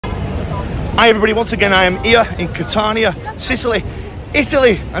Hi everybody, once again I am here in Catania, Sicily,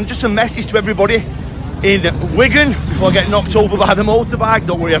 Italy, and just a message to everybody in Wigan before I get knocked over by the motorbike.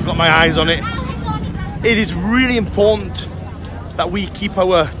 Don't worry, I've got my eyes on it. It is really important that we keep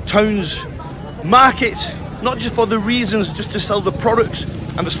our towns markets, not just for the reasons just to sell the products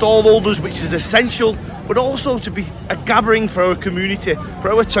and the stall holders, which is essential, but also to be a gathering for our community, for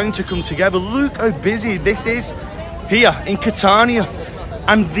our town to come together. Look how busy this is here in Catania.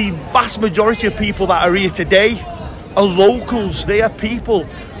 And the vast majority of people that are here today are locals. They are people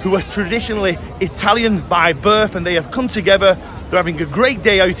who are traditionally Italian by birth, and they have come together. They're having a great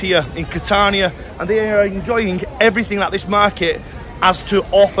day out here in Catania, and they are enjoying everything that this market has to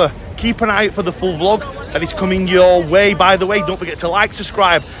offer. Keep an eye out for the full vlog that is coming your way. By the way, don't forget to like,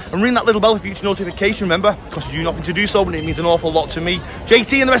 subscribe, and ring that little bell for future notification. Remember, it costs you nothing to do so, but it means an awful lot to me.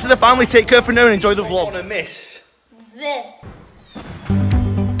 JT and the rest of the family, take care for now and enjoy the vlog. I don't want to miss this.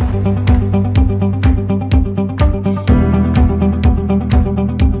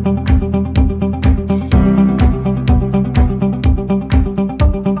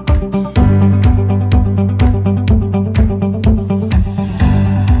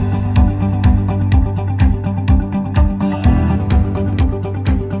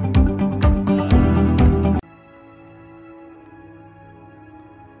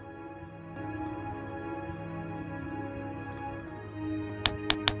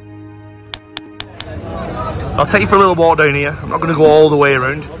 I'll take you for a little walk down here. I'm not going to go all the way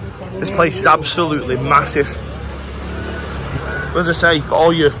around. This place is absolutely massive. As I say, you've got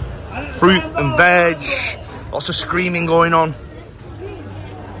all your fruit and veg, lots of screaming going on.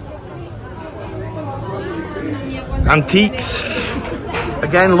 Antiques,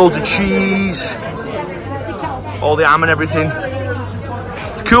 again, loads of cheese, all the ham and everything.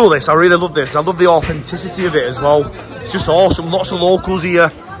 It's cool, this. I really love this. I love the authenticity of it as well. It's just awesome. Lots of locals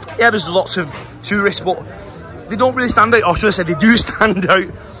here. Yeah, there's lots of tourists, but they don't really stand out. Or should I say, they do stand out.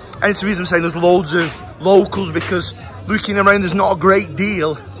 And it's the reason I'm saying there's loads of locals, because looking around, there's not a great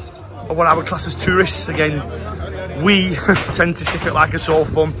deal of what I would class as tourists. Again, we tend to stick it like a sore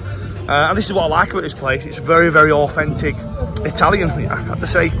thumb. And this is what I like about this place. It's very, very authentic Italian, I have to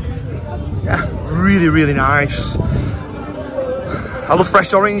say. Yeah, really, really nice. I love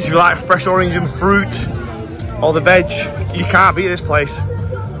fresh orange. If you like fresh orange and fruit, or the veg, you can't beat this place.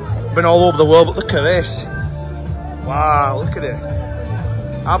 Been all over the world, but look at this. Wow, look at it.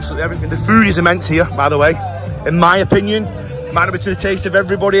 Absolutely everything. The food is immense here, by the way. In my opinion, might not be to the taste of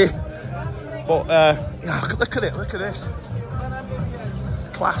everybody, but yeah, look at it. Look at this.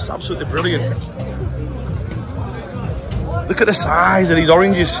 Class, absolutely brilliant. Look at the size of these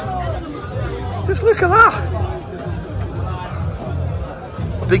oranges. Just look at that.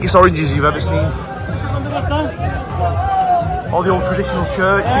 Biggest oranges you've ever seen. All the old traditional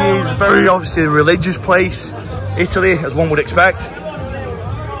churches, very obviously a religious place. Italy, as one would expect.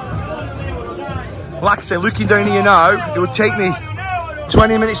 Like I say, looking down here now, it would take me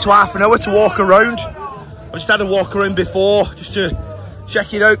 20 minutes to half an hour to walk around. I just had a walk around before, just to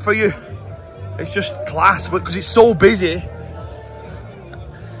check it out for you. It's just class, but because it's so busy,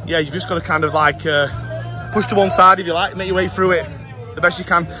 yeah, you've just got to kind of like push to one side if you like, make your way through it the best you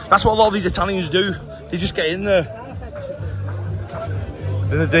can. That's what a lot of these Italians do. They just get in there.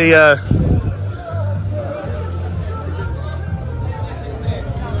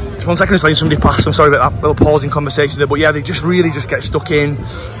 Just 1 second, just letting somebody pass. I'm sorry about that little pausing conversation there, but yeah, they just really just get stuck in.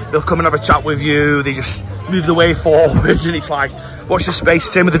 They'll come and have a chat with you. They just move the way forwards, and it's like, watch the space.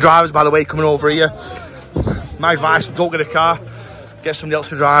 Same with the drivers, by the way, coming over here. My advice: don't get a car, get somebody else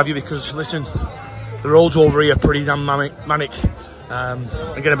to drive you, because listen, the roads over here are pretty damn manic. Again,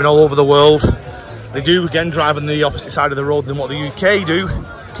 I've been all over the world. They do again drive on the opposite side of the road than what the UK do.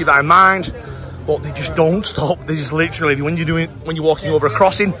 Keep that in mind. But they just don't stop. They just literally, when you're walking over a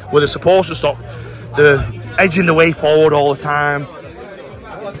crossing where they're supposed to stop, they're edging the way forward all the time,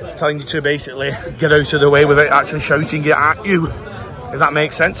 telling you to basically get out of the way without actually shouting it at you, if that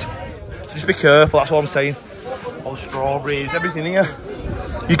makes sense. So just be careful, that's what I'm saying. All the strawberries, everything here.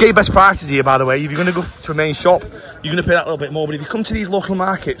 You get your best prices here, by the way. If you're going to go to a main shop, you're going to pay that little bit more. But if you come to these local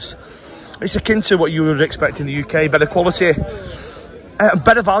markets, it's akin to what you would expect in the UK. Better quality,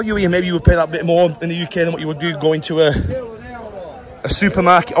 better value here. Maybe you would pay that bit more in the UK than what you would do going to a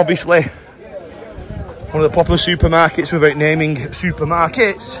supermarket. Obviously, one of the popular supermarkets, without naming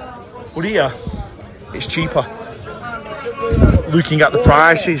supermarkets. But here, it's cheaper. Looking at the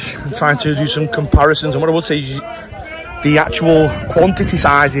prices and trying to do some comparisons, and what I would say is the actual quantity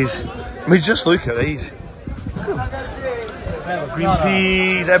sizes. I mean, just look at these. Green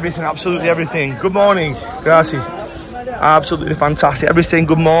peas, everything, absolutely everything. Good morning, grazie. Absolutely fantastic. Everything,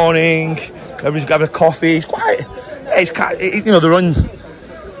 good morning. Everybody's got a coffee. It's quite, you know, they're on,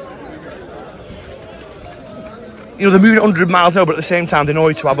 you know, they're moving at 100 miles an hour, but at the same time, they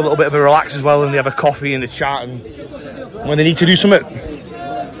know to have a little bit of a relax as well, and they have a coffee and a chat, and when they need to do something,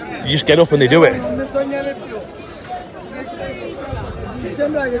 you just get up and they do it.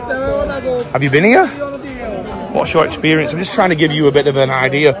 Have you been here? What's your experience? I'm just trying to give you a bit of an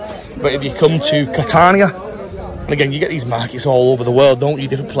idea. But if you come to Catania, and again, you get these markets all over the world, don't you?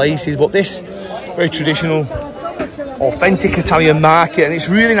 Different places, but this very traditional, authentic Italian market, and it's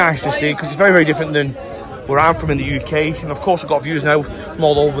really nice to see because it's very, very different than where I'm from in the UK. And of course, I've got views now from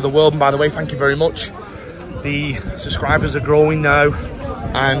all over the world. And by the way, thank you very much. The subscribers are growing now,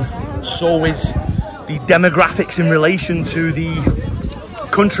 and so is the demographics in relation to the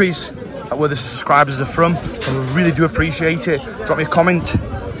countries where the subscribers are from. So I really do appreciate it. Drop me a comment.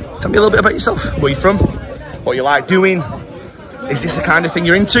 Tell me a little bit about yourself. Where you're from, what you like doing. Is this the kind of thing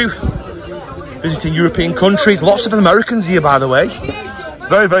you're into? Visiting European countries. Lots of Americans here, by the way.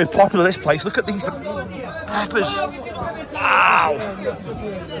 Very, very popular, this place. Look at these peppers. Wow.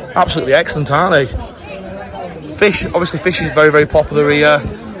 Absolutely excellent, aren't they? Fish. Obviously, fish is very, very popular here.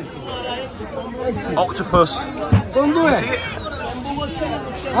 Octopus. You see it?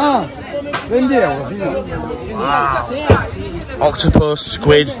 Wow. Octopus,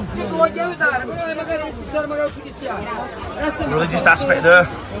 squid. Religious aspect there.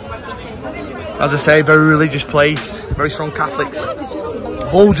 As I say, very religious place, very strong Catholics.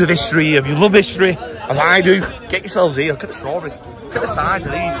 Loads of history. If you love history, as I do, get yourselves here. Look at the strawberries. Look at the size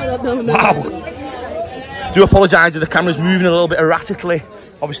of these. Wow. Do apologise if the camera's moving a little bit erratically.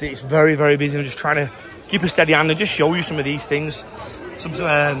 Obviously, it's very, very busy. I'm just trying to keep a steady hand and just show you some of these things. Some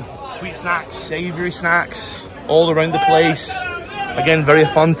sweet snacks, savoury snacks, all around the place. Again, very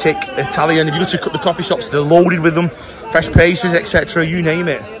authentic Italian. If you go to the coffee shops, they're loaded with them. Fresh pastries, etc. You name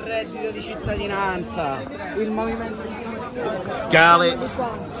it. Garlic.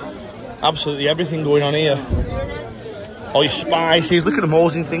 Absolutely everything going on here. All your spices. Look at the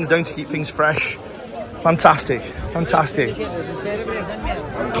mosing things down to keep things fresh. Fantastic. Fantastic.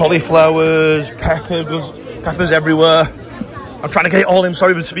 Cauliflowers, peppers everywhere. I'm trying to get it all in.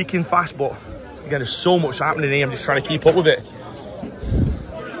 Sorry for speaking fast, but again, there's so much happening here. I'm just trying to keep up with it.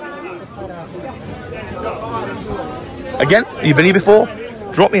 Again, have you been here before?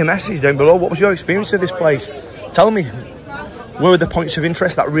 Drop me a message down below. What was your experience of this place? Tell me, where were the points of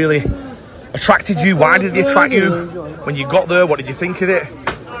interest that really attracted you? Why did they attract you? When you got there, what did you think of it?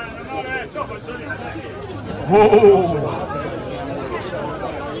 Whoa!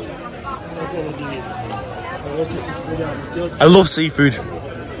 I love seafood.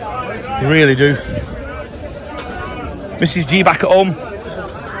 I really do. Mrs. G back at home,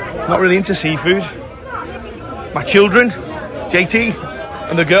 not really into seafood. My children, JT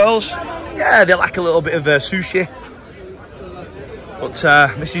and the girls, yeah, they like a little bit of sushi. But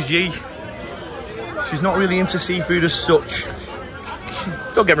Mrs. G, she's not really into seafood as such.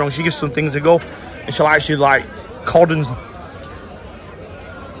 Don't get me wrong, she gives some things a go, and she likes like cod and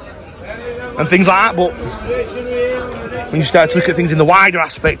things like that, but when you start to look at things in the wider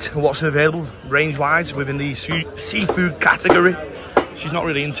aspect of what's available range wise within the seafood category, she's not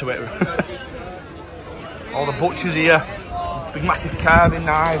really into it. All the butchers here, big massive carving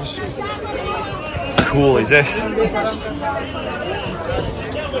knives. How cool is this?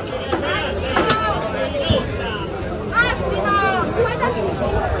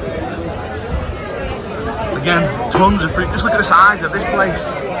 Again, tons of fruit. Just look at the size of this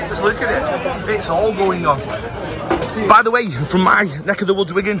place. Just look at it. It's all going on. By the way, from my neck of the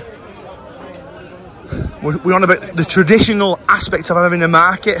woods, Wigan, we're on about the traditional aspect of having a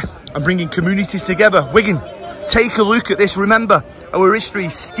market and bringing communities together. Wigan, take a look at this. Remember, our history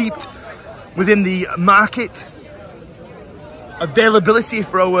is steeped within the market, availability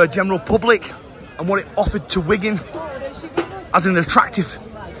for our general public, and what it offered to Wigan as an attractive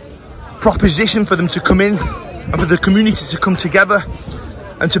proposition for them to come in and for the community to come together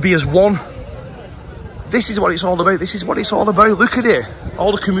and to be as one. This is what it's all about. This is what it's all about. Look at it.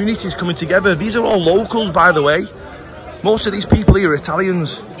 All the communities coming together. These are all locals, by the way. Most of these people here are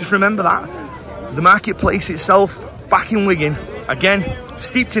Italians. Just remember that. The marketplace itself, back in Wigan, again,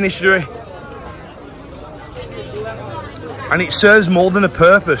 steeped in history. And it serves more than a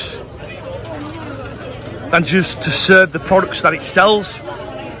purpose than just to serve the products that it sells.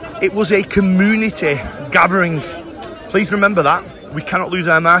 It was a community gathering. Please remember that. We cannot lose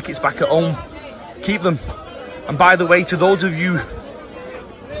our markets back at home. Keep them. And by the way, to those of you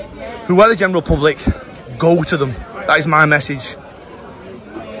who are the general public, go to them. That is my message.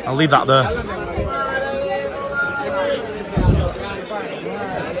 I'll leave that there.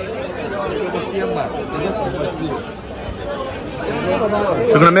 I'm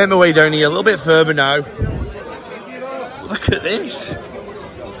going to make my way down here a little bit further now. Look at this.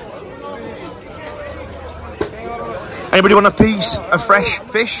 Anybody want a piece of fresh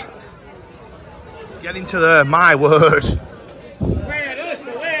fish? Get into there, my word.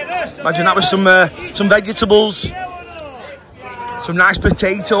 Imagine that with some vegetables, some nice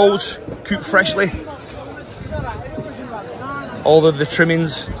potatoes, cooked freshly. All of the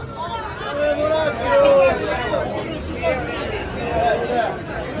trimmings.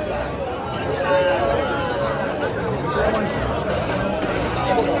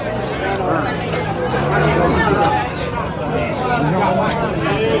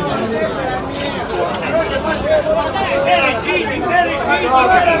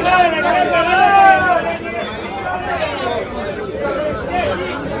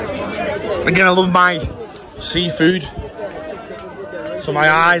 Again, I love my seafood, so my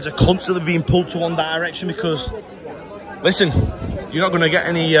eyes are constantly being pulled to one direction because, listen, you're not going to get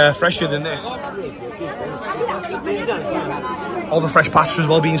any fresher than this. All the fresh pasta as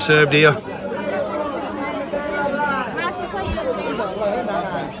well being served here.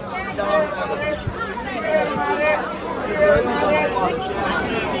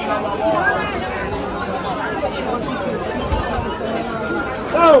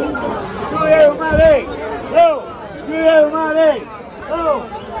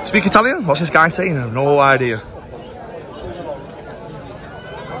 Speak Italian? What's this guy saying? I have no idea.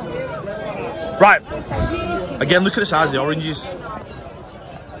 Right. Again, look at the size of the oranges.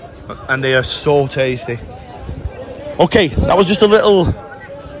 And they are so tasty. Okay, that was just a little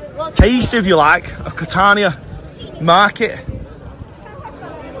taste, if you like, of Catania market.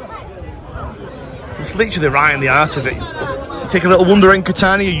 It's literally right in the heart of it. You take a little wander in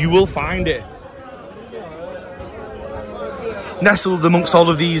Catania, you will find it. Nestled amongst all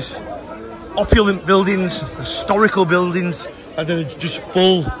of these opulent buildings, historical buildings, and they're just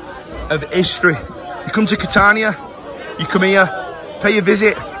full of history. You come to Catania, you come here, pay a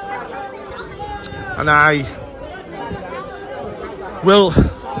visit, and I will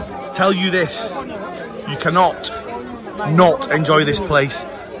tell you this: you cannot not enjoy this place.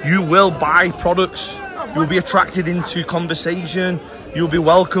 You will buy products, you will be attracted into conversation, you will be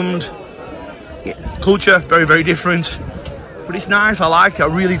welcomed. Culture, very, very different. But it's nice, I like it, I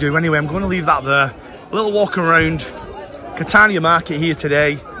really do. Anyway, I'm going to leave that there. A little walk around Catania Market here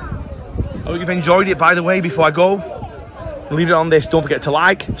today. I hope you've enjoyed it, by the way. Before I go, I'll leave it on this. Don't forget to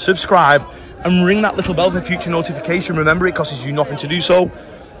like, subscribe, and ring that little bell for future notification. Remember, it costs you nothing to do so,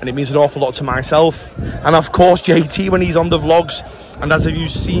 and it means an awful lot to myself. And of course, JT when he's on the vlogs. And as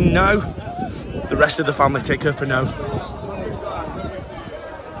you've seen now, the rest of the family take care for now.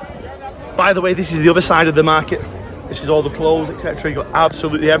 By the way, this is the other side of the market. This is all the clothes, etc. You've got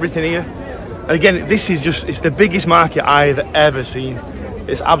absolutely everything here. And again, this is just, it's the biggest market I've ever seen.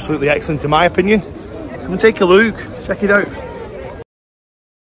 It's absolutely excellent in my opinion. Come and take a look, check it out.